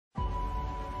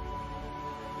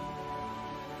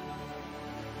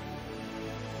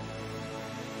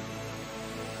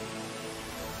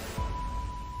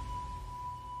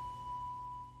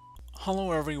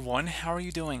Hello everyone, how are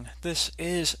you doing? This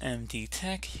is MD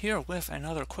Tech here with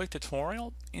another quick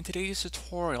tutorial. In today's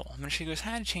tutorial, I'm going to show you guys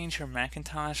how to change your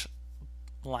Macintosh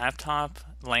laptop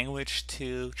language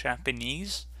to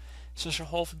Japanese. So this should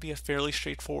hopefully be a fairly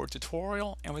straightforward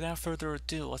tutorial, and without further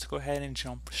ado, let's go ahead and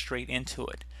jump straight into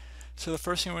it. So the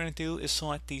first thing we're going to do is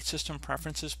select the System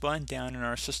Preferences button down in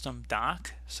our System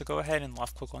dock. So go ahead and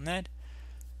left click on that.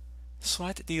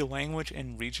 Select the Language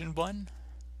and Region button.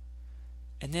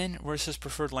 And then where it says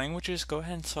preferred languages, go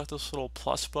ahead and select this little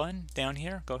plus button down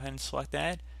here. Go ahead and select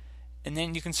that. And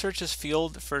then you can search this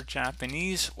field for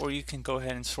Japanese, or you can go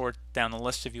ahead and sort down the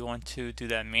list if you want to do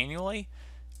that manually.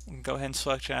 Go ahead and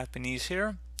select Japanese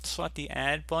here. Select the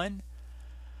add button.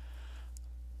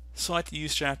 Select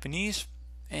use Japanese.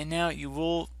 And now you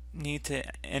will need to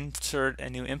insert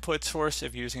a new input source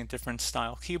if you're using a different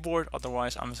style keyboard.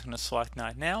 Otherwise, I'm just going to select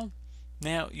not now.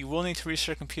 Now, you will need to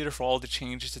restart your computer for all the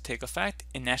changes to take effect,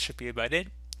 and that should be about it.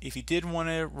 If you did want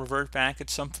to revert back at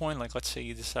some point, like let's say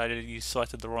you decided you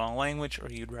selected the wrong language or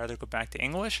you'd rather go back to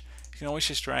English, you can always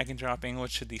just drag and drop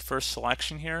English to the first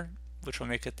selection here, which will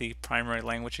make it the primary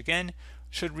language again.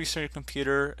 Should restart your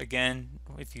computer again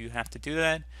if you have to do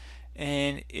that.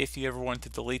 And if you ever want to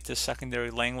delete the secondary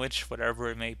language,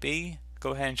 whatever it may be,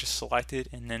 go ahead and just select it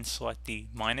and then select the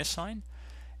minus sign.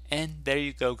 And there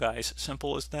you go, guys.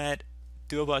 Simple as that.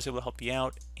 I hope I was able to help you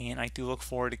out, and I do look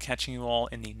forward to catching you all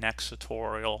in the next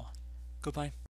tutorial. Goodbye.